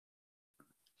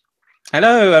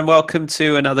Hello and welcome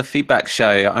to another feedback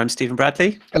show. I'm Stephen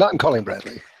Bradley, And I'm Colin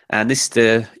Bradley. and this is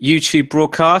the YouTube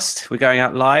broadcast. We're going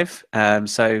out live.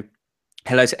 So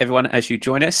hello to everyone as you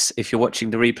join us. If you're watching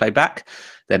the replay back,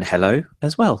 then hello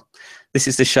as well. This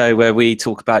is the show where we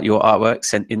talk about your artwork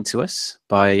sent in to us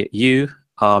by you,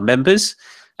 our members.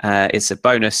 It's a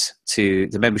bonus to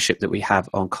the membership that we have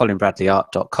on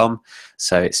colinbradleyart.com.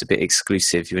 So it's a bit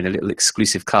exclusive. You're in a little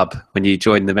exclusive club when you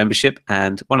join the membership.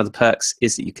 And one of the perks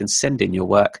is that you can send in your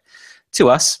work to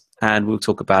us and we'll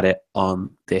talk about it on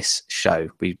this show.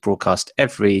 We broadcast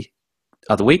every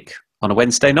other week on a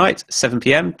Wednesday night, 7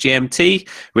 p.m. GMT.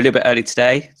 We're a little bit early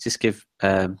today. Just give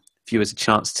viewers a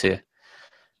chance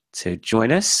to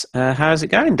join us. How's it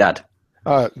going, Dad?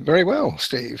 Very well,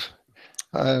 Steve.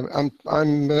 I'm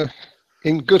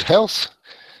in good health.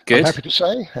 Good. I'm happy to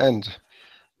say, and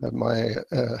my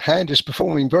hand is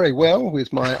performing very well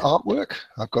with my artwork.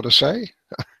 I've got to say,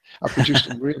 I've produced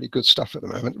some really good stuff at the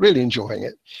moment. Really enjoying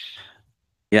it.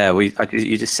 Yeah,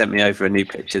 you just sent me over a new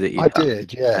picture that you. I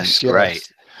did, yes, yes.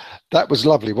 Great. That was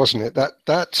lovely, wasn't it?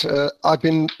 That I've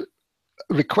been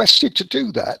requested to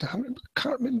do that. I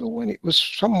can't remember when it was.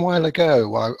 Some while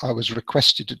ago, I was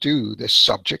requested to do this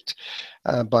subject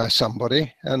by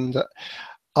somebody, and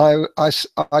I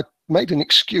made an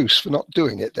excuse for not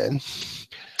doing it then.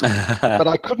 But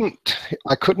I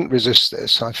couldn't resist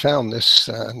this. I found this,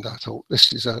 and I thought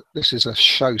this is a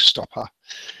showstopper.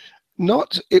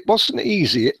 It wasn't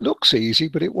easy. It looks easy,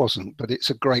 but it wasn't. But it's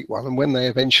a great one, and when they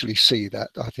eventually see that,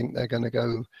 I think they're going to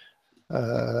go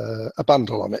a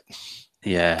bundle on it.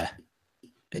 Yeah,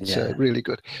 it's really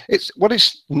good. What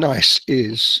is nice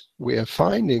is I'm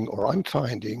finding,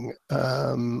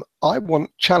 I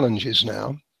want challenges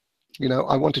now. You know,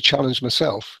 I want to challenge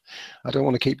myself. I don't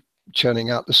want to keep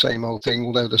churning out the same old thing,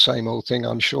 although the same old thing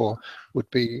I'm sure would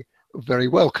be very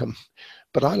welcome.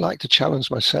 But I like to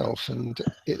challenge myself, and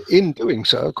in doing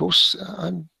so, of course,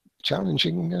 I'm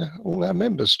challenging all our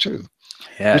members too.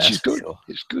 Yeah, which is good. Sure.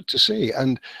 It's good to see.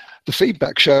 And the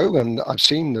feedback show, and I've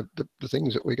seen the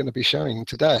things that we're going to be showing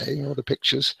today, or the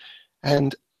pictures,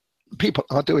 and people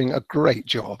are doing a great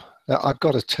job. Now, I've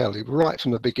got to tell you, right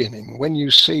from the beginning, when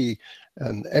you see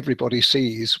and everybody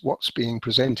sees what's being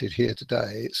presented here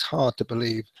today, it's hard to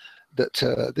believe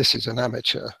that this is an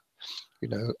amateur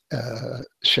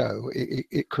show.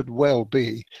 It could well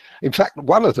be. In fact,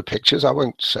 one of the pictures, I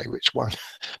won't say which one,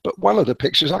 but one of the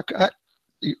pictures,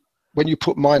 when you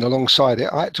put mine alongside it,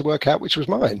 I had to work out which was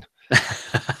mine.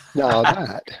 Now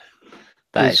that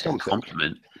is a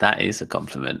compliment. That is a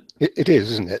compliment. It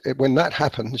is, isn't it? When that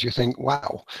happens, you think,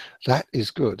 wow, that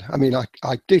is good. I mean,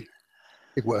 I did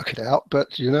work it out,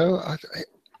 but you know,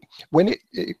 when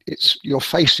it's you're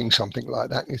facing something like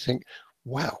that, and you think,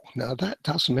 wow, now that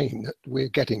does mean that we're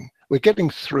getting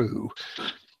through,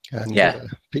 and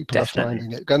people definitely are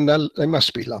finding it, and they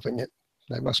must be loving it.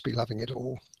 They must be loving it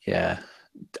all. Yeah,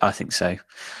 I think so.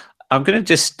 I'm going to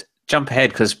just jump ahead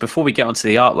because before we get onto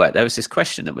the artwork, there was this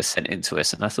question that was sent in to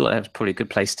us, and I thought that was probably a good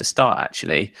place to start,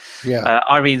 actually. Yeah.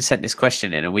 Irene sent this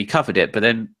question in, and we covered it, but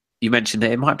then you mentioned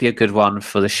that it might be a good one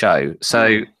for the show.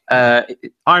 So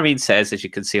Irene says, as you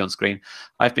can see on screen,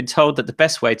 I've been told that the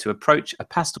best way to approach a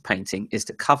pastel painting is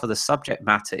to cover the subject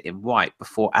matter in white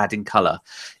before adding colour.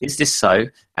 Is this so?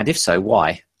 And if so,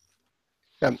 why?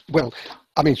 Well,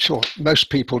 I mean, sure, most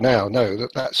people now know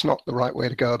that that's not the right way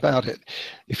to go about it.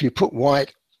 If you put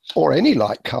white or any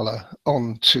light colour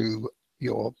onto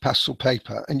your pastel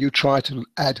paper and you try to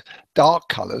add dark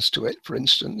colours to it, for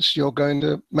instance, you're going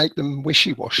to make them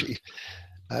wishy-washy,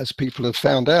 as people have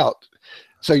found out.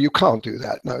 So you can't do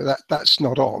that. No, that's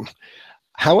not on.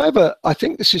 However, I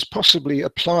think this is possibly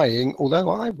applying, although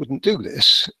I wouldn't do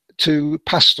this, to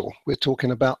pastel. We're talking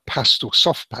about pastel,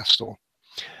 soft pastel.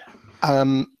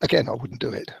 Again, I wouldn't do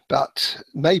it, but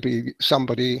maybe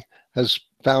somebody has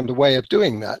found a way of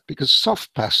doing that, because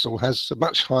soft pastel has a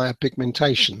much higher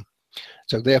pigmentation.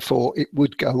 So therefore it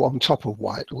would go on top of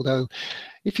white. Although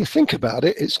if you think about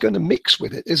it, it's going to mix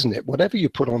with it, isn't it? Whatever you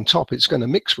put on top, it's going to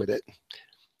mix with it.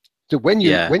 So when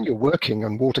you're working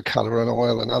on watercolor and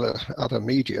oil and other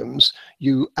mediums,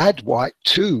 you add white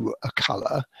to a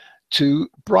color to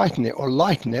brighten it or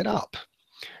lighten it up.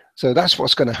 So that's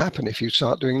what's going to happen if you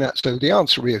start doing that. So the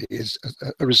answer really is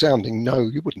a resounding no,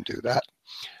 you wouldn't do that.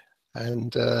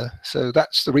 And so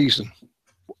that's the reason.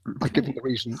 I've given the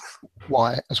reason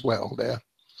why as well there.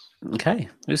 Okay,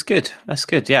 it's good. That's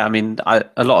good. Yeah, I mean,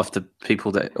 a lot of the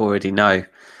people that already know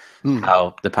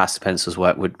how the pastel pencils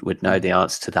work would know the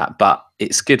answer to that. But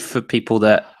it's good for people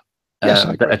that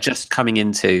that are just coming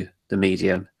into the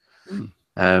medium,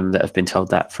 that have been told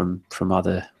that from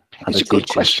other It's a good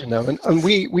question, though, and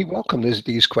we welcome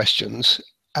these questions.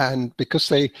 and because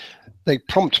they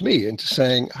prompt me into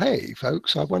saying, hey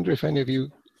folks, I wonder if any of you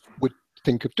would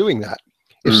think of doing that.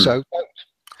 If so, don't.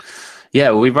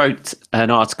 Yeah, well, we wrote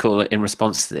an article in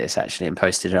response to this actually and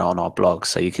posted it on our blog.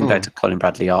 So you can go to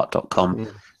colinbradleyart.com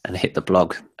and hit the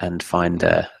blog and find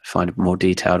a more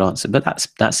detailed answer. But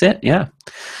that's it. Yeah.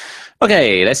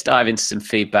 Okay, let's dive into some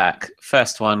feedback.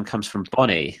 First one comes from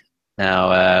Bonnie. Now,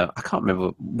 I can't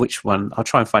remember which one. I'll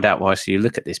try and find out whilst you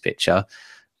look at this picture.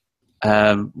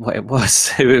 What it was,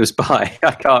 who it was by.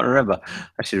 I can't remember.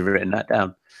 I should have written that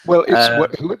down. Well,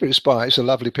 whoever it's by, it's a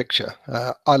lovely picture.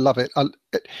 I love it.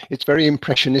 It's very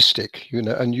impressionistic,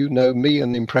 and me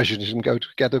and Impressionism go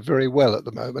together very well at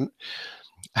the moment.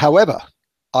 However,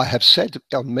 I have said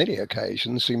on many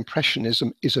occasions,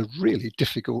 Impressionism is a really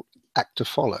difficult act to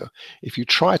follow. If you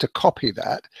try to copy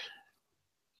that,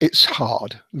 it's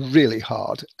hard, really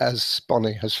hard, as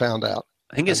Bonnie has found out.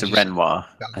 I think it's a Renoir.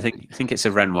 I think it's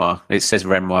a Renoir. It says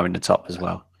Renoir in the top as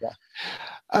well. Yeah.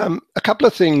 A couple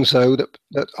of things, though,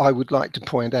 that I would like to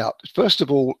point out. First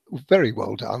of all, very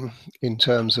well done in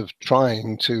terms of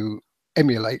trying to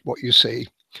emulate what you see.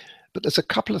 But there's a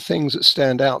couple of things that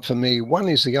stand out for me. One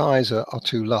is the eyes are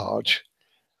too large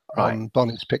on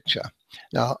Bonnie's picture.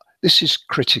 Now, this is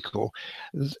critical.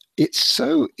 It's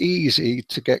so easy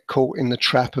to get caught in the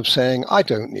trap of saying, I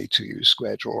don't need to use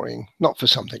square drawing, not for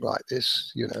something like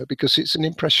this, because it's an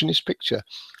impressionist picture.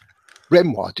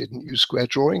 Renoir didn't use square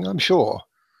drawing, I'm sure,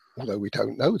 although we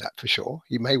don't know that for sure.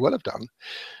 He may well have done.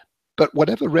 But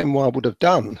whatever Renoir would have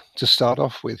done to start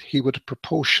off with, he would have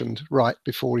proportioned right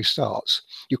before he starts.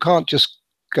 You can't just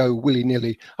go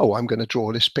willy-nilly, oh, I'm going to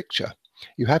draw this picture.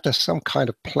 You have to have some kind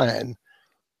of plan.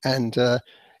 And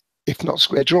if not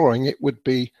square drawing, it would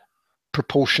be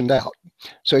proportioned out.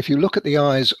 So if you look at the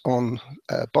eyes on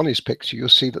Bonnie's picture, you'll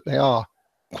see that they are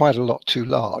quite a lot too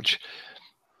large.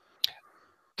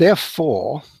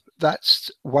 Therefore, that's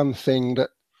one thing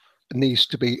that needs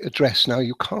to be addressed. Now,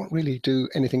 you can't really do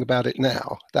anything about it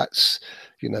now. That's,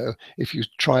 if you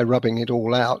try rubbing it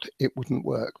all out, it wouldn't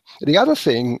work. The other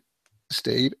thing,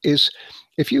 Steve, is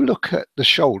if you look at the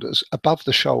shoulders, above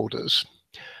the shoulders,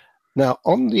 now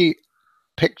on the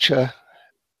picture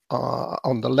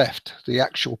on the left, the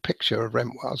actual picture of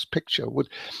Renoir's picture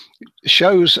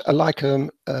shows like a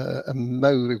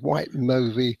mauve, white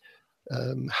mauve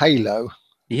halo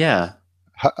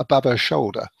above her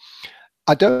shoulder.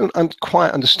 I don't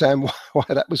quite understand why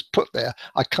that was put there.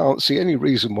 I can't see any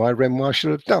reason why Renoir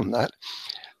should have done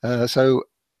that. So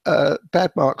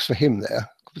bad marks for him there,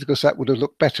 because that would have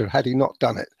looked better had he not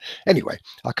done it. Anyway,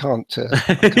 I can't.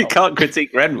 You can't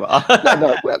critique Renoir.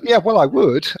 No. Well, I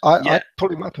would. I'd pull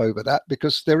him up over that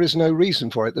because there is no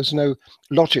reason for it. There's no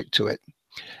logic to it.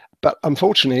 But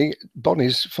unfortunately,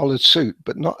 Bonnie's followed suit,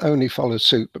 but not only followed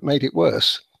suit, but made it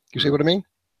worse. You see what I mean?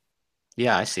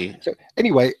 Yeah, I see. So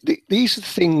anyway, these are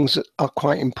things that are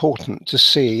quite important to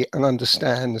see and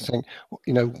understand and think,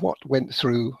 what went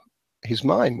through his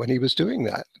mind when he was doing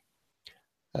that.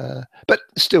 But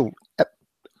still,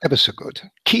 ever so good.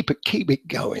 Keep it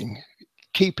going.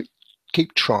 Keep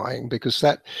trying, because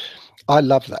I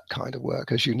love that kind of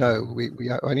work. As you know, we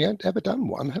only ever done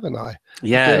one, haven't I?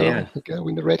 The girl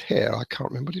in the red hair. I can't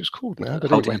remember what it was called now.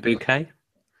 But Holding anyway. a bouquet.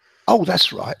 Oh,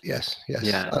 that's right. Yes.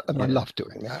 Yeah, I love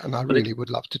doing that, and I really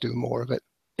would love to do more of it.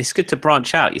 It's good to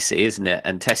branch out, you see, isn't it?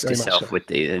 And test Very yourself much so.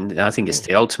 with and I think it's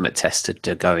the ultimate test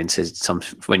to go into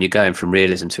when you're going from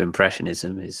realism to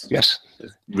impressionism is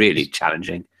really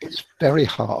challenging. It's very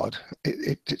hard.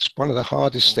 It's one of the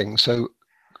hardest things. So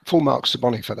full marks to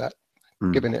Bonnie for that,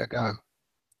 giving it a go.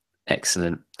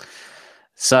 Excellent.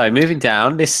 So moving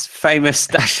down, this famous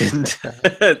dachshund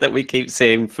that we keep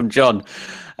seeing from John.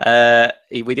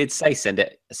 We did say send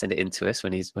it in to us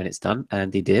when it's done,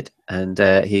 and he did. And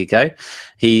here you go.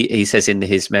 He says in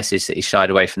his message that he shied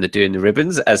away from doing the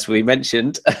ribbons, as we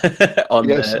mentioned on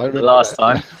the last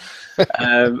time.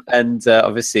 And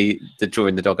obviously, the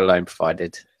drawing the dog alone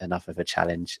provided enough of a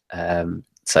challenge. So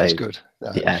that's good.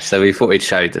 Yeah. So we thought we'd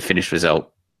show the finished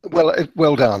result.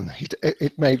 Well done.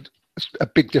 It made a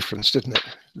big difference, didn't it?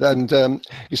 And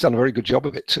he's done a very good job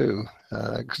of it too,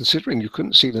 considering you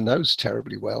couldn't see the nose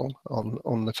terribly well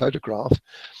on the photograph.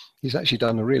 He's actually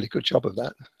done a really good job of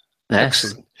that. Yes.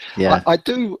 Excellent. Yeah.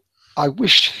 I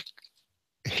wish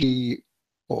he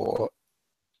or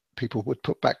people would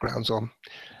put backgrounds on.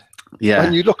 Yeah.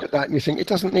 When you look at that and you think it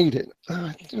doesn't need it,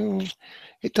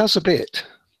 it does a bit.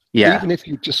 Yeah. Even if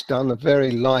you'd just done a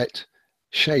very light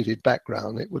shaded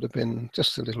background, it would have been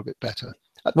just a little bit better.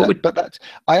 But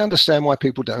I understand why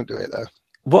people don't do it though.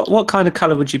 What kind of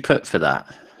color would you put for that?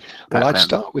 Well, I'd background.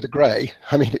 start with a grey.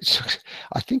 I mean,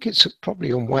 I think it's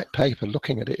probably on white paper.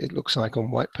 Looking at it, it looks like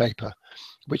on white paper,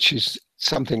 which is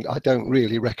something I don't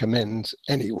really recommend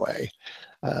anyway,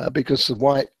 because the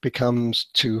white becomes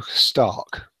too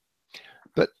stark.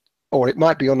 But, or it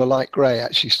might be on a light grey,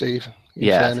 actually, Steve, in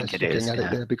Yeah, I think fairness, it looking is. at it Yeah.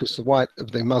 there, because the white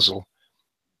of the muzzle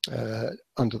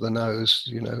under the nose,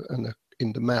 and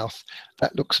in the mouth,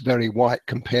 that looks very white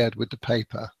compared with the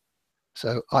paper.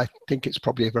 So I think it's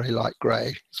probably a very light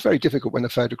grey. It's very difficult when a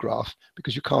photograph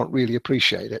because you can't really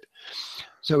appreciate it.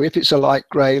 So if it's a light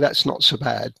grey, that's not so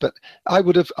bad. But I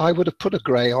would have put a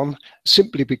grey on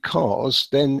simply because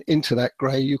then into that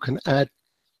grey you can add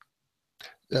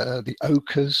the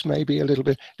ochres, maybe a little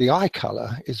bit. The eye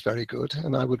colour is very good,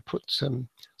 and I would put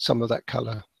some of that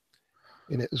colour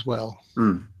in it as well.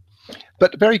 Mm.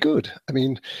 But very good. I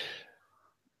mean,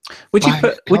 Would you I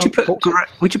put can't fault it.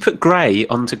 would you put grey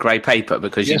onto grey paper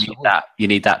because Yes, I would. you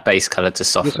need that base color to Yes,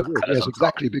 soften I the would. colors Yes, on top.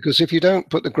 exactly. Because if you don't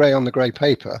put the grey on the grey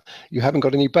paper, you haven't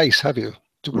got any base, have you,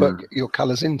 to work Mm. your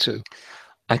colours into?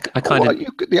 I Or kind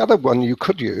of the other one you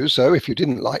could use, though, if you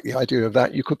didn't like the idea of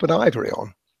that, you could put ivory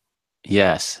on,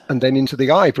 yes, and then into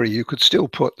the ivory you could still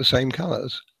put the same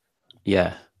colours.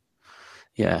 yeah,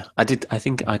 yeah. I did. I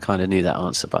think I kind of knew that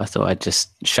answer, but I thought I'd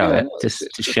just show Yeah, it, no, just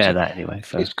to share that anyway.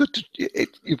 For it's good.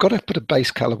 You've got to put a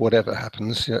base colour, whatever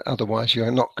happens. Otherwise,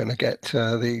 you're not going to get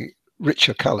the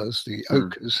richer colours, the Mm.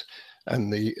 ochres,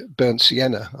 and the burnt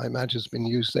sienna. I imagine has been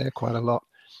used there quite a lot.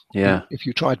 Yeah, If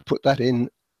you tried to put that in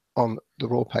on the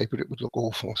raw paper, it would look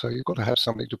awful. So you've got to have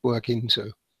something to work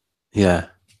into. yeah.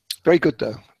 Very good,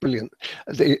 though. Brilliant.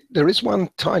 There is one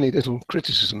tiny little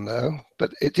criticism, though,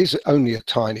 but it is only a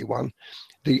tiny one.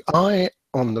 The eye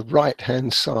on the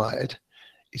right-hand side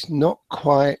is not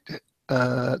quite,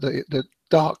 the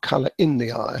dark colour in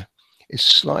the eye is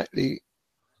slightly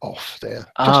off there,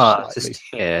 just Ah, slightly. just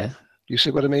here. You see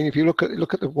what I mean? If you look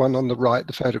at the one on the right,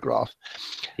 the photograph,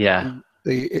 Yeah.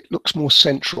 it looks more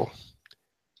central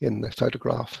in the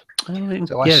photograph. I mean,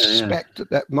 So I yeah, yeah. suspect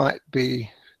that might be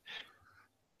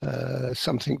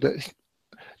something that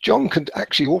John could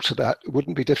actually alter that. It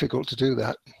wouldn't be difficult to do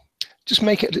that. Just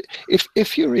make it,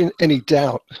 if you're in any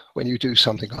doubt when you do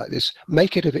something like this,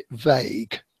 make it a bit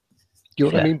vague. You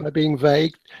know what I Yeah. mean by being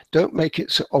vague? Don't make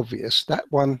it so obvious. That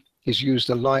one is used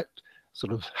a light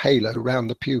sort of halo around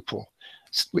the pupil,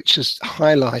 which is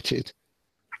highlighted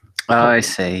the Oh, I problem.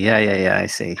 see. Yeah, yeah, yeah. I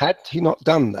see. Had he not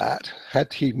done that,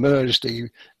 had he merged the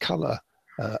color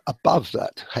above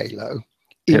that halo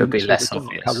It would be into the less dark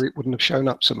obvious. color, it wouldn't have shown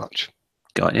up so much.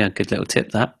 Got yeah. Good little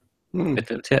tip. That Mm. good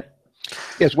little tip.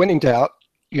 Yes, when in doubt,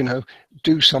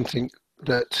 do something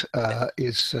that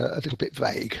is a little bit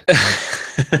vague.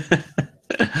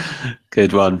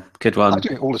 Good one. Good I one.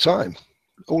 do it all the Yeah. time.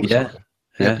 Yeah,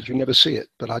 Yeah. but you never see it,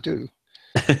 but I do.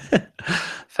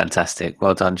 Fantastic.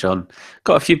 Well done, John.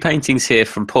 Got a few paintings here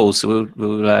from Paul, so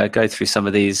we'll go through some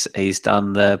of these. He's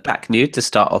done the back nude to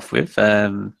start off with.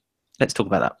 Let's talk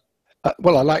about that.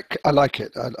 Well, I like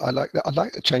it. I like that. I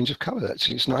like the change of color.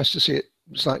 Actually, it's nice to see it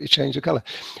slightly change of color.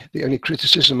 The only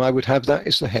criticism I would have that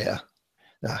is the hair.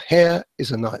 Now, hair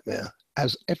is a nightmare,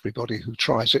 as everybody who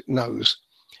tries it knows,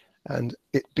 and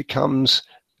it becomes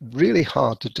really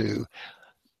hard to do.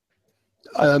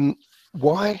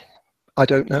 Why? I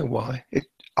don't know why.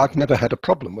 I've never had a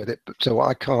problem with it, so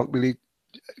I can't really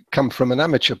come from an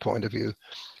amateur point of view.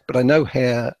 But I know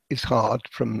hair is hard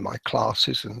from my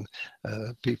classes and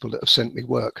people that have sent me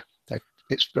work.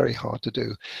 It's very hard to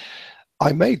do.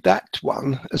 I made that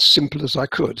one as simple as I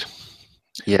could.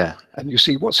 Yeah. And you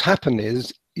see, what's happened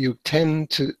is you tend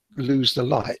to lose the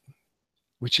light,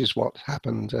 which is what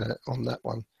happened on that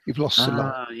one. You've lost the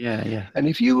light. Ah, yeah, yeah. And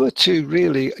if you were to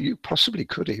really, you possibly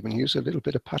could even use a little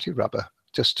bit of putty rubber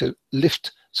just to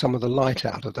lift some of the light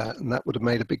out of that, and that would have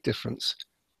made a big difference.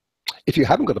 If you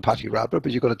haven't got a putty rubber,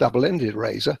 but you've got a double-ended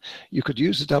razor, you could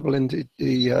use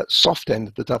the soft end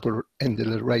of the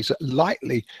double-ended razor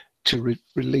lightly to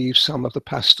relieve some of the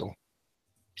pastel,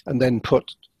 and then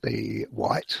put the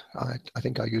white. I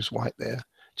think I use white there,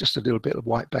 just a little bit of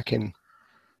white back in.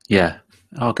 Yeah.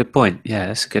 Oh, good point. Yeah,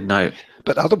 that's a good note.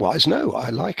 But otherwise, no, I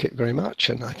like it very much,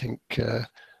 and I think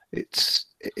it's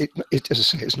as I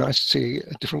say, it's nice to see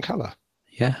a different colour.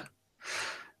 Yeah.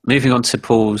 Moving on to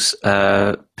Paul's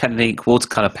pen and ink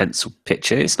watercolor pencil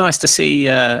picture. It's nice to see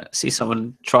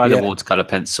someone try the Yeah. watercolor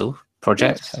pencil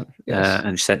project Yes.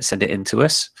 and send it in to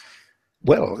us.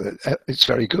 Well, it's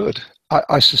very good.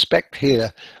 I suspect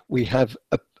here we have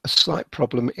a slight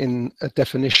problem in a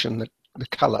definition, the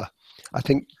colour. I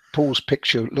think Paul's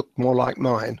picture looked more like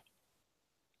mine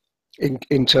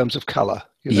in terms of colour.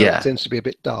 It Yeah. tends to be a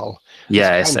bit dull.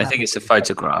 Yeah, This can I think happen it's a with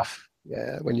photograph.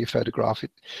 Yeah, when you photograph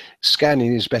it,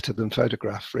 scanning is better than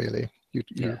photograph, really. Yeah.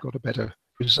 You've got a better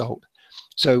result.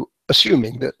 So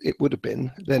assuming that it would have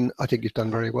been, then I think you've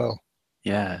done very well.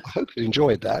 Yeah. I hope you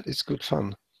enjoyed that. It's good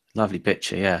fun. Lovely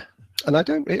picture. Yeah. And I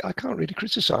can't really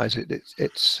criticize it.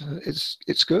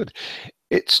 It's good.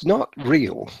 It's not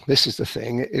real. This is the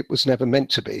thing. It was never meant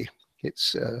to be.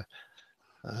 It's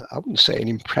I wouldn't say an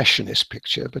impressionist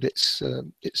picture, but it's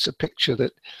a picture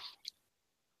that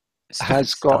It's a different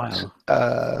has got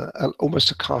style. almost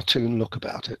a cartoon look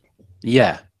about it.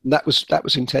 Yeah. And that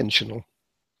was intentional.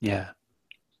 Yeah.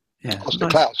 Of Yeah. course, the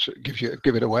Nice. clouds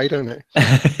give it away, don't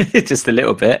they? Just a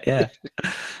little bit. Yeah.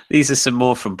 These are some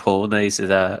more from Paul. These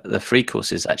are the free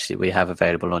courses actually we have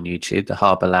available on YouTube: the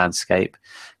harbour landscape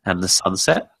and the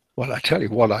sunset. Well, I tell you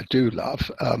what, I do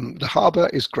love the harbour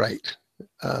is great.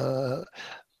 A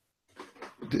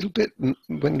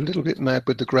went a little bit mad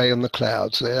with the grey on the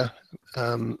clouds there.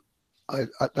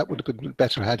 That would have been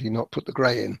better had he not put the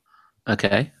grey in.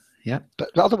 Okay. Yeah.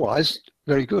 But otherwise,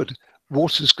 very good.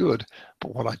 Water's good.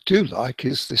 But what I do like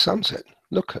is the sunset.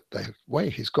 Look at the way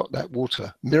he's got that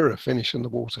water mirror finish in the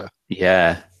water.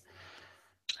 Yeah.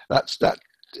 That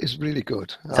is really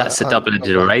good. That's a I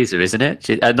double-ended love that. eraser, isn't it?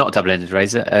 Not a double-ended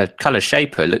eraser. A colour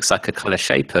shaper. It looks like a colour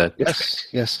shaper Yes,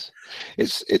 trick. yes.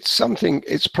 It's something.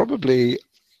 It's probably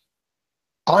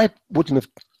I wouldn't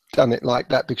have done it like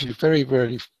that because you very,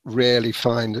 very rarely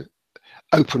find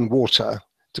open water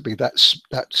to be that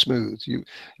smooth. You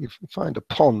find a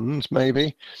pond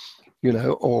maybe,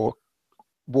 or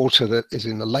water that is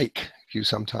in a lake. You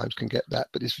sometimes can get that,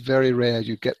 but it's very rare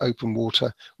you get open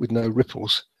water with no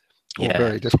ripples or Yeah.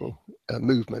 very little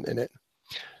movement in it.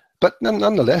 But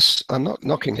nonetheless, I'm not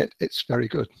knocking it. It's very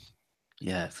good.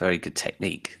 Yeah. Very good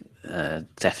technique.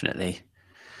 Definitely.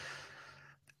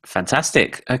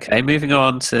 Fantastic. Okay, moving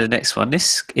on to the next one.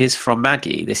 This is from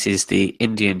Maggie. This is the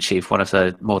Indian chief, one of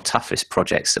the more toughest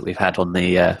projects that we've had on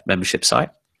the membership site.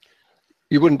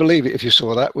 You wouldn't believe it if you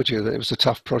saw that, would you? That it was a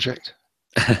tough project.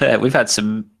 We've had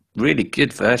some really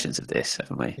good versions of this,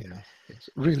 haven't we? Yeah, it's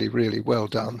really, really well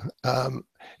done.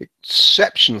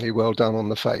 Exceptionally well done on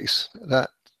the face. That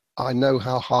I know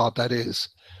how hard that is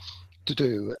to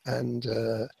do, and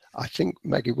I think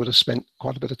Maggie would have spent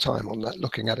quite a bit of time on that,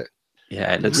 looking at it.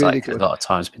 Yeah, it looks Really like a good. lot of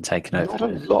time's been taken over Not a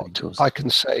the lot wrinkles. I can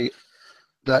say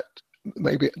that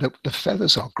maybe the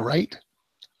feathers are great.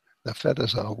 The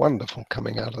feathers are wonderful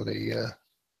coming out of the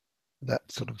that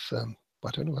sort of I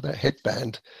don't know what that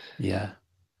headband. Yeah.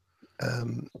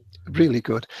 Really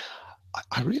good.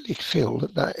 I really feel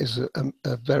that is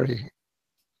a very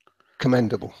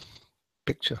commendable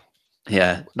picture.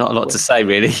 Yeah, not a lot to Well, say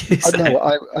really. I So, know.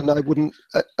 I wouldn't.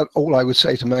 All I would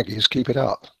say to Maggie is keep it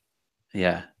up,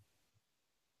 yeah,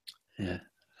 yeah,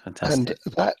 and fantastic.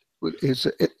 that is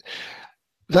it.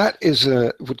 That is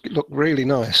would look really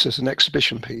nice as an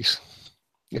exhibition piece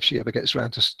if she ever gets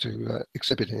around to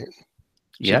exhibiting it.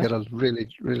 She'll Yeah, get a really,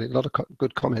 really lot of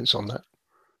good comments on that.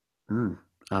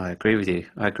 I agree with you.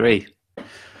 I agree.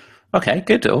 Okay,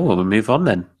 good. Oh, we'll move on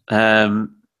then.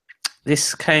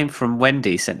 This came from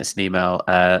Wendy, sent us an email.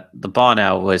 The barn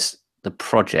owl was the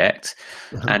project,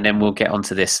 Uh-huh. and then we'll get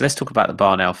onto this. So let's talk about the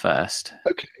barn owl first.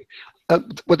 Okay.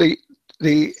 Well,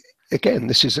 the again,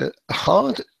 this is a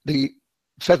hard. The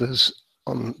feathers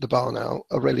on the barn owl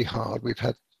are really hard. We've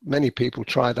had many people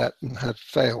try that and have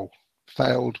failed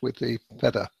with the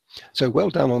feather. So well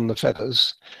done on the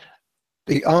feathers.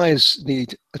 The eyes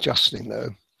need adjusting though.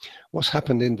 What's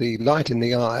happened in the light in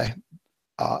the eye?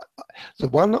 The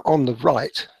one on the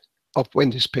right of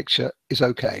Wendy's picture is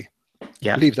okay.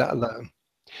 Yeah. Leave that alone.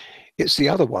 It's the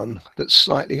other one that's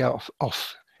slightly off.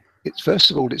 It's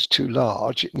first of all, it's too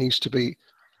large. It needs to be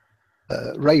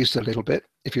raised a little bit.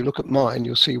 If you look at mine,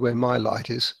 you'll see where my light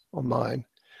is on mine,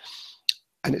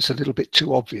 and it's a little bit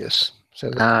too obvious.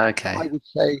 So I Okay. would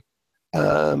say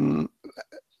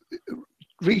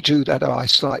redo that eye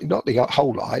slightly, not the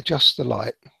whole eye, just the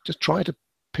light. Just try to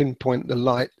pinpoint the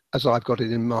light as I've got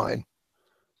it in mine.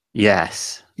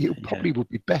 Yes. It Yeah. probably would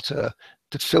be better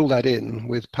to fill that in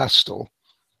with pastel,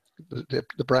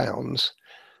 the browns,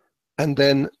 and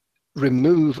then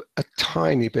remove a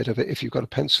tiny bit of it if you've got a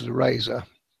pencil eraser,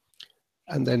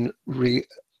 and then reapply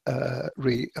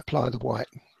the white.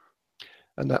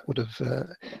 And that would have,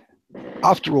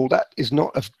 after all, that is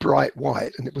not a bright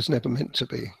white, and it was never meant to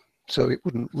be. So it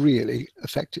wouldn't really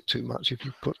affect it too much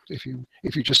if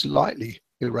you just lightly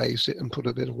erased it and put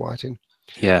a bit of white in.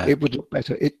 Yeah. It would look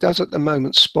better. It does at the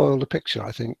moment spoil the picture,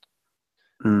 I think,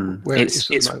 where it is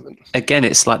at the moment. Again,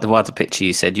 it's like the other picture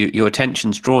you said. Your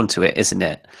attention's drawn to it, isn't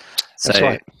it? So That's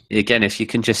right. again, if you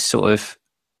can just sort of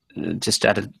just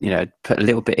add put a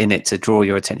little bit in it to draw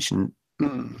your attention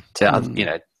to you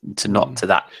know, to not to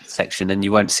that section, and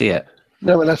you won't see it.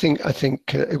 No, and I think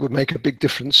it would make a big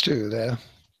difference too there.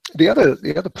 The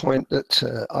other point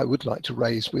that I would like to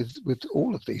raise with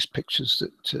all of these pictures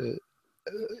that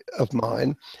of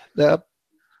mine, they're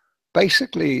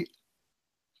basically,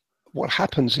 what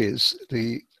happens is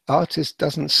the artist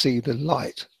doesn't see the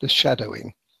light, the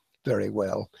shadowing, very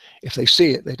well. If they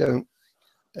see it, they don't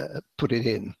put it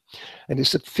in, and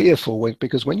it's a fearful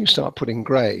because when you start putting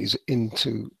greys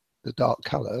into the dark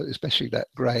color, especially that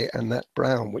grey and that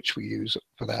brown, which we use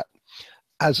for that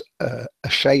as a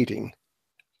shading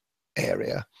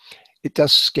area, it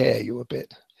does scare you a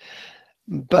bit.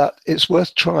 But it's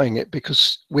worth trying it,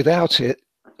 because without it,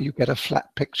 you get a flat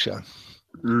picture.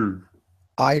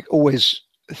 I always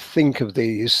think of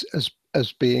these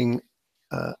as being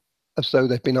as though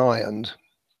they've been ironed.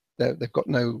 They've got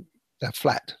they're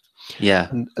flat. Yeah.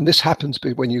 And this happens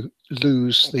when you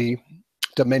lose the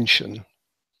dimension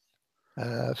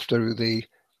through the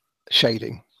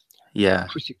shading. Yeah.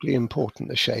 Critically important,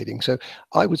 the shading. So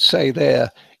I would say there,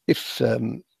 if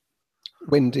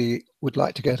Wendy would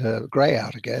like to get a grey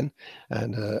out again,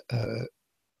 and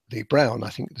the brown, I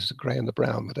think there's a grey and the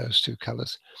brown with those two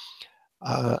colours,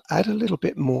 add a little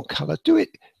bit more colour. Do it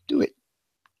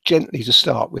gently to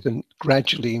start with, and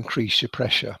gradually increase your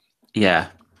pressure. Yeah,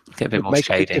 get a bit more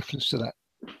shading. Make a big difference to that.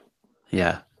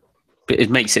 Yeah, but it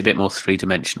makes it a bit more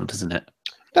three-dimensional, doesn't it?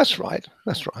 That's right.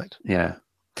 That's right. Yeah.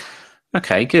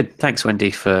 Okay, good. Thanks,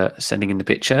 Wendy, for sending in the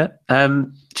picture.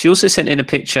 She also sent in a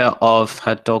picture of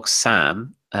her dog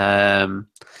Sam.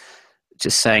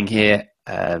 Just saying here,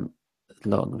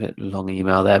 long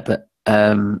email there, but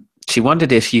she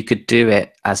wondered if you could do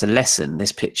it as a lesson.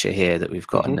 This picture here that we've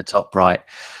got in the top right.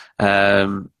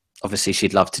 Obviously,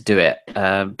 she'd love to do it,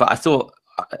 but I thought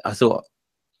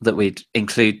that we'd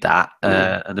include that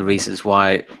and the reasons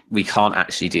why we can't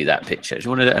actually do that picture. Do you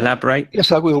want to elaborate?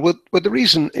 Yes, I will. Well, the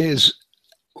reason is,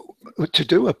 to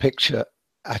do a picture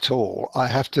at all, I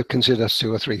have to consider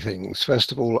 2 or 3 things.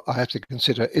 First of all, I have to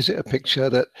consider, is it a picture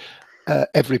that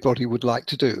everybody would like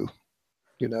to do?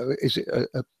 You know, is it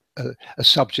a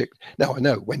subject? Now, I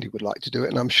know Wendy would like to do it,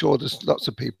 and I'm sure there's lots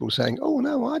of people saying, oh,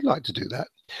 no, I'd like to do that.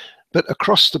 But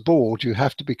across the board, you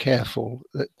have to be careful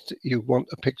that you want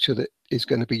a picture that is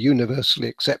going to be universally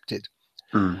accepted.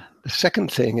 The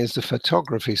second thing is the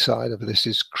photography side of this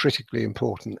is critically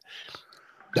important.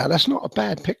 Now, that's not a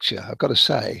bad picture, I've got to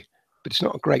say, but it's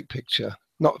not a great picture,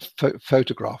 not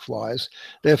photograph-wise.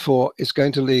 Therefore, it's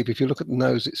going to leave, if you look at the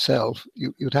nose itself,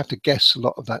 you'd have to guess a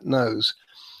lot of that nose.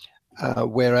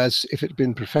 Whereas if it had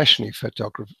been professionally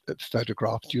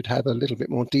photographed, you'd have a little bit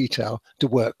more detail to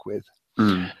work with.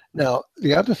 Now,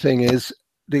 the other thing is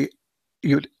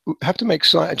you'd have to make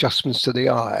slight adjustments to the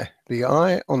eye. The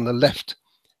eye on the left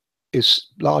is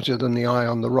larger than the eye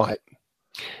on the right.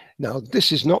 Now,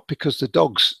 this is not because the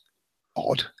dog's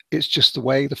odd, it's just the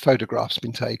way the photograph's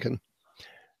been taken.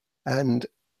 And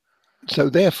so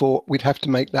therefore, we'd have to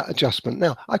make that adjustment.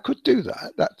 Now, I could do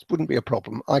that. That wouldn't be a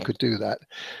problem. I could do that.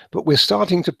 But we're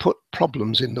starting to put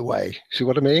problems in the way. See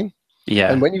what I mean?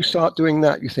 Yeah. And when you start doing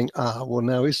that, you think, well,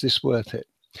 now, is this worth it?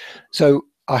 So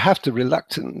I have to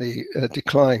reluctantly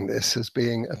decline this as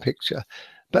being a picture.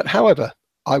 But however,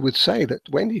 I would say that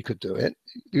Wendy could do it.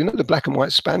 You know, the black and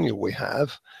white spaniel we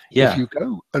have, if you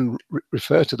go and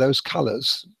refer to those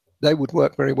colors, they would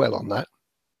work very well on that.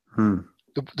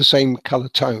 The same color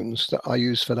tones that I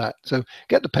use for that. So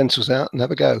get the pencils out and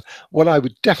have a go. What I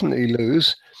would definitely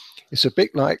lose, it's a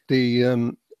bit like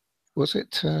the, was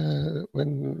it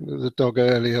when the dog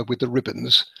earlier with the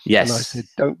ribbons? Yes. And I said,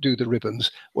 don't do the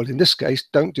ribbons. Well, in this case,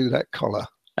 don't do that collar.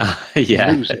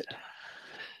 Yeah. You lose it.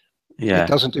 Yeah. It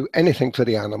doesn't do anything for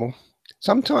the animal.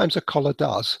 Sometimes a collar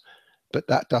does, but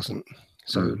that doesn't.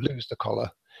 So lose the collar.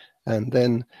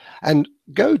 And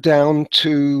go down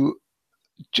to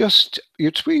just,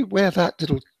 you see where that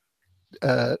little,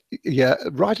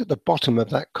 right at the bottom of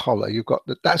that collar, you've got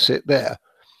that's it there.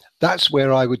 That's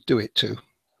where I would do it to.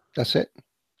 That's it.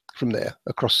 From there,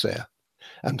 across there,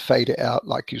 and fade it out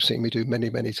like you've seen me do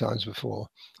many, many times before.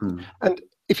 And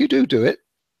if you do it,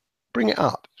 bring it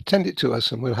up, send it to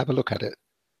us, and we'll have a look at it.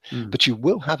 But you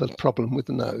will have a problem with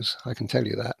the nose, I can tell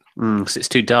you that. Because it's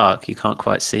too dark, you can't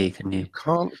quite see, can you? You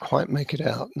can't quite make it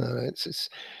out. No,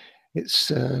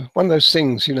 it's one of those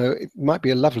things, you know, it might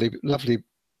be a lovely, lovely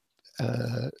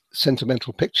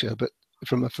sentimental picture, but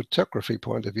from a photography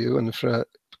point of view and for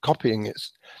copying it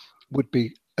would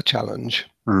be a challenge.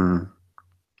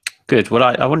 Good. Well,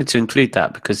 I wanted to include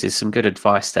that because there's some good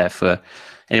advice there for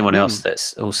anyone else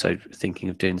that's also thinking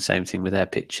of doing the same thing with their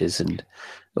pictures, and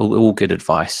all good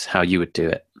advice how you would do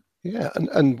it. Yeah,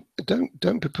 and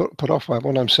don't be put off by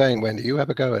what I'm saying, Wendy. You have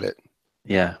a go at it.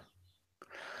 Yeah.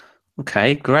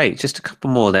 Okay, great. Just a couple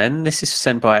more then. This is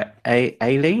sent by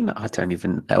Aileen. I don't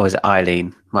even, or is it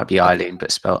Eileen? Might be I, Eileen,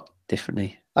 but spelled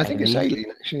differently. I think it's Aileen? Aileen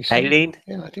actually. So Aileen?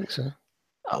 yeah, I think so.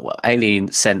 Oh, well,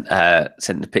 Aileen sent a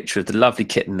picture of the lovely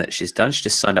kitten that she's done. She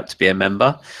just signed up to be a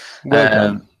member, Well um,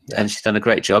 done. Yeah, and she's done a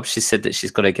great job. She said that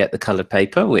she's got to get the coloured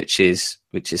paper, which is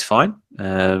fine,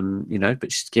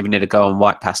 but she's giving it a go on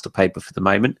white pastel paper for the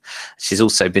moment. She's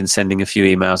also been sending a few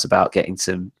emails about getting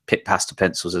some pit pastel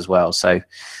pencils as well. So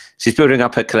she's building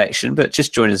up her collection, but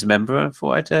just joined as a member. I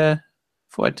thought I'd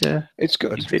it's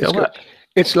good. include her It's good. work.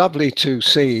 It's lovely to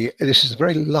see. This is a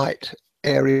very light,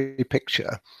 airy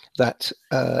picture that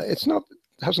it's not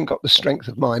hasn't got the strength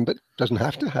of mine, but doesn't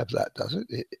have to have that, does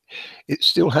it? It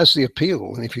still has the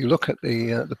appeal. And if you look at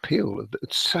the peel,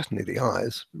 it's certainly the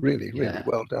eyes. Really, really Yeah,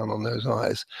 well done on those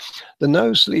eyes. The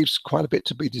nose leaves quite a bit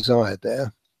to be desired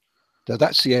there. So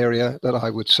that's the area that I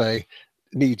would say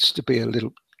needs to be a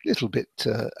little bit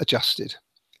adjusted.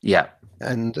 yeah,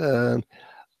 And and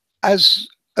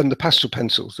the pastel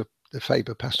pencils, the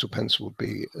Faber pastel pencil would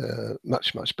be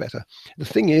much better. The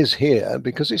thing is here,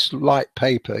 because it's light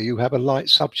paper, you have a light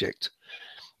subject.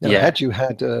 Now, yeah, had you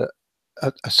had a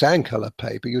sand color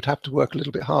paper, you'd have to work a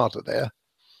little bit harder there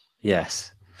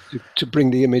yes, to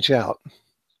bring the image out.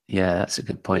 yeah. That's a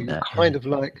good So point you there. Yeah, kind of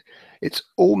like, it's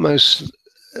almost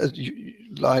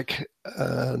like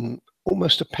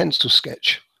almost a pencil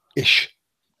sketch ish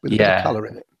with a bit of yeah, color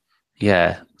in it.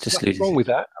 yeah. There's Just nothing loses. wrong with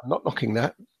that. I'm not knocking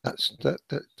that.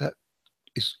 That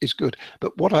is good.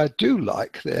 But what I do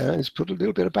like there is put a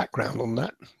little bit of background on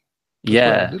that as well. A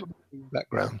Yeah, little bit of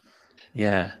background.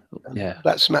 yeah, And yeah,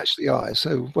 that's matched the eye.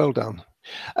 So well done.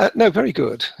 No, very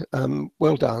good.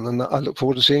 Well done. And I look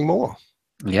forward to seeing more.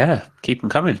 yeah. Keep them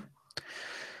coming.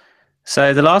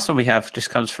 So the last one we have just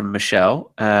comes from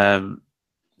Michelle.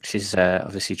 She's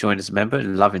obviously joined as a member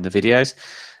and loving the videos.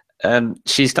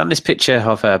 She's done this picture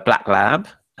of a black lab,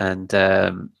 and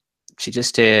she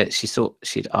thought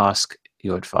she'd ask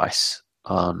your advice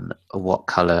on what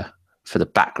color for the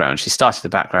background. She started the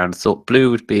background, thought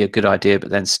blue would be a good idea, but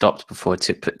then stopped before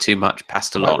to put too much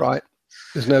pastel Quite on. right.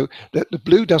 There's no, the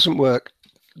blue doesn't work.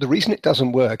 The reason it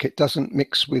doesn't work, it doesn't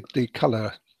mix with the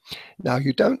color. Now,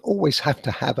 you don't always have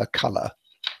to have a color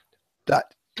that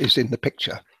is in the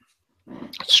picture.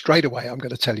 Straight away, I'm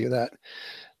going to tell you that.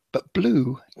 But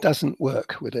blue doesn't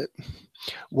work with it.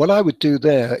 What I would do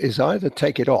there is either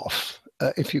take it off,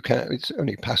 if you can. It's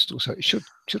only pastel, so it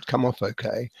should come off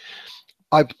okay.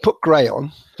 I put grey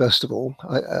on first of all.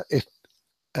 If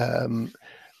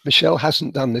Michelle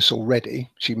hasn't done this already,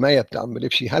 she may have done, but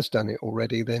if she has done it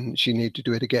already, then she need to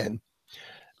do it again.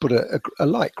 Put a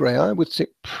light grey. I would think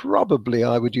probably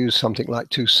I would use something like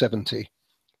 270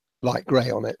 light grey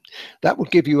on it. That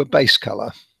would give you a base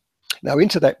colour. Now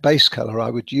into that base colour, I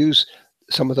would use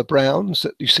some of the browns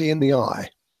that you see in the eye.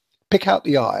 Pick out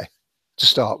the eye to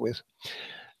start with.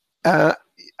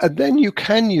 And then you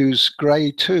can use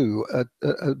grey too.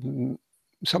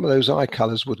 Some of those eye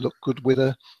colours would look good with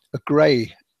a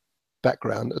grey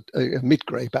background, a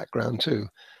mid-grey background too,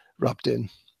 rubbed in.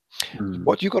 Mm.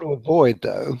 What you've got to avoid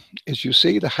though is you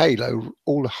see the halo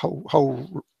all the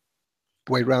whole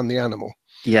way around the animal.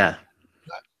 Yeah,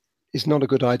 That is not a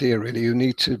good idea really. You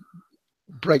need to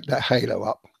break that halo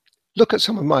up. Look at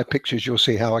some of my pictures, you'll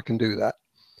see how I can do that.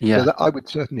 So yeah, that I would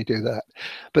certainly do that.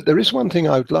 But there is one thing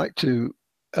I would like to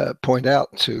point out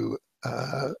to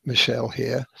Michelle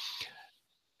here.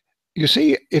 You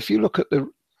see, if you look at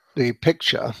the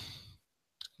picture,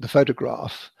 the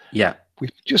photograph, yeah,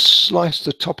 we've just sliced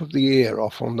the top of the ear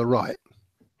off on the right.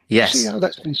 You see yes, how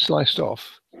that's been sliced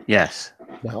off? yes,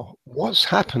 Now, what's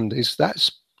happened is that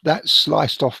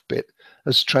sliced off bit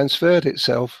has transferred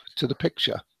itself to the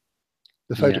picture,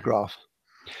 the yeah, photograph.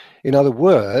 In other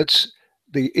words,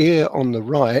 the ear on the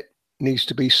right needs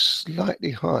to be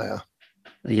slightly higher.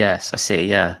 yes. I see.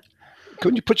 Yeah,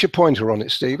 Couldn't you put your pointer on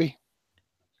it, Stevie?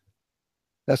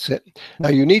 That's it. Now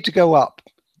you need to go up.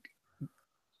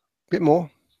 Bit more.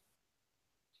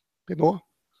 Bit more.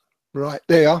 Right,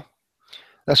 there.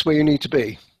 That's where you need to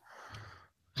be.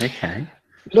 okay.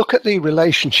 Look at the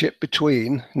relationship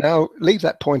between, now leave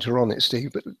that pointer on it,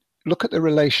 Steve, but look at the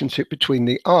relationship between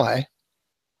the eye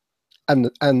and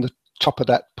the top of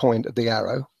that point of the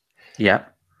arrow. Yeah.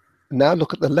 Now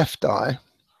look at the left eye,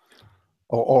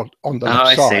 or on the Oh, left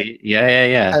I side, see. Yeah, yeah,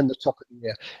 yeah. and the top of the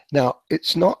ear. Now,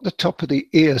 it's not the top of the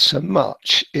ear so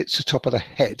much, it's the top of the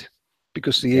head,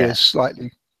 because the ear Yeah, is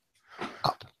slightly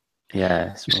up.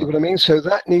 yeah. It's You see more what I mean? So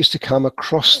that needs to come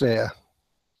across there.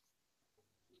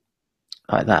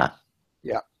 like that.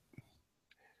 Yeah.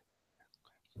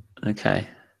 Okay.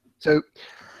 So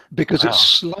because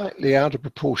it's Wow. slightly out of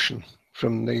proportion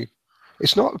from the,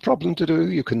 it's not a problem to do.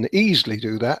 You can easily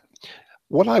do that.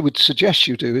 What I would suggest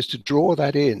you do is to draw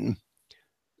that in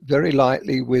very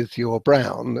lightly with your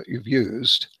brown that you've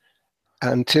used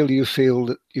until you feel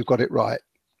that you've got it right.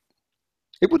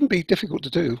 It wouldn't be difficult to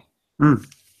do, Mm.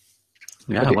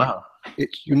 Yeah. but Wow.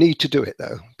 you need to do it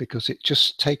though, because it's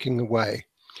just taking away.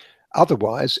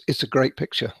 Otherwise, it's a great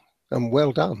picture and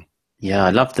well done. Yeah, I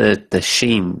love the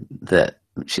sheen that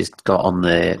she's got on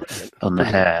the Brilliant.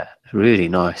 hair. Really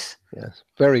nice. Yes,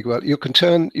 very well. You can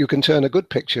turn a good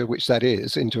picture, which that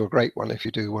is, into a great one if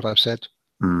you do what I've said.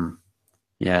 Mm.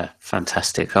 Yeah,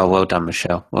 fantastic. Oh, well done,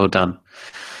 Michelle. Well done.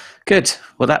 Good.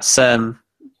 Well, that's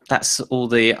all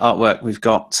the artwork we've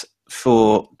got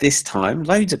for this time.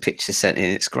 Loads of pictures sent in.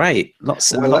 It's great.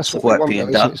 Lots and Well, that's lots of what we work want,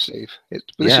 being though, isn't it, done. Steve? This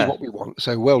is Yeah, what we want.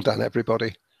 So well done,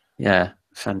 everybody. yeah,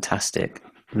 fantastic.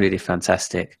 Really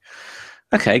fantastic.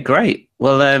 Okay, great.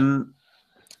 Well,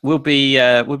 we'll be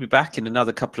back in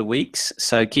another couple of weeks.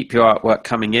 So keep your artwork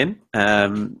coming in.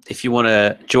 If you want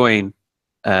to join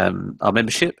our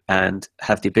membership and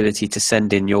have the ability to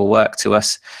send in your work to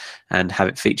us and have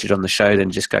it featured on the show, then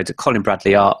just go to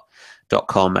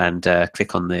colinbradleyart.com and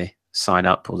click on the sign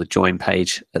up or the join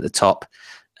page at the top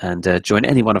and join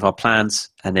any one of our plans,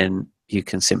 and then you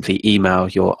can simply email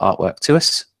your artwork to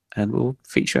us and we'll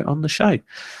feature it on the show.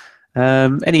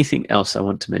 Anything else I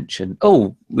want to mention?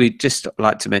 Oh, we'd just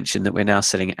like to mention that we're now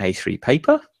selling A3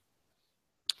 paper,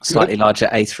 slightly larger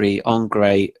A3 on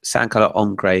grey, sand colour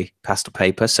on grey pastel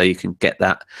paper, so you can get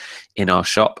that in our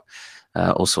shop,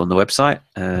 also on the website.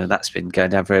 That's been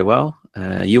going down very well.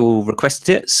 You all requested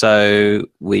it, so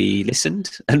we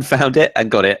listened and found it and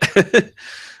got it.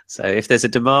 So if there's a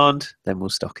demand, then we'll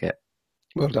stock it.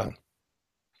 Well done.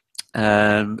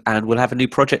 And we'll have a new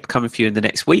project coming for you in the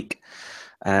next week.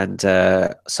 And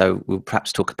so we'll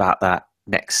perhaps talk about that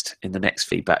next in the next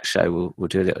feedback show. We'll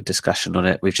do a little discussion on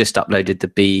it. We've just uploaded the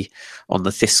bee on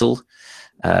the thistle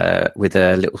with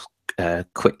a little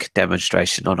quick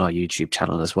demonstration on our YouTube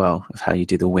channel as well of how you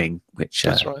do the wing, which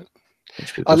That's right.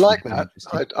 which people I like find that.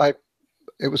 interesting.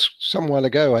 It was some while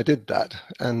ago I did that,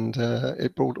 and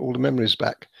it brought all the memories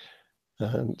back.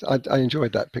 And I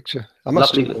enjoyed that picture. I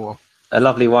must do more. A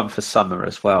lovely one for summer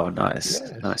as well. Nice,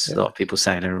 Yes, nice. yeah. A lot of people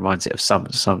saying it reminds it of summer.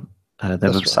 Them That's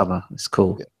of right. summer. It's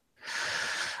cool. Yeah.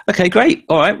 Okay, great.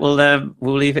 All right, well,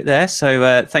 we'll leave it there.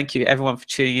 So thank you everyone for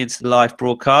tuning into the live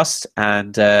broadcast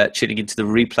and tuning into the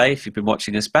replay if you've been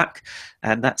watching us back.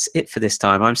 And that's it for this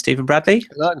time. I'm Stephen Bradley.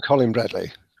 And I'm Colin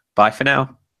Bradley. Bye for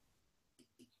now.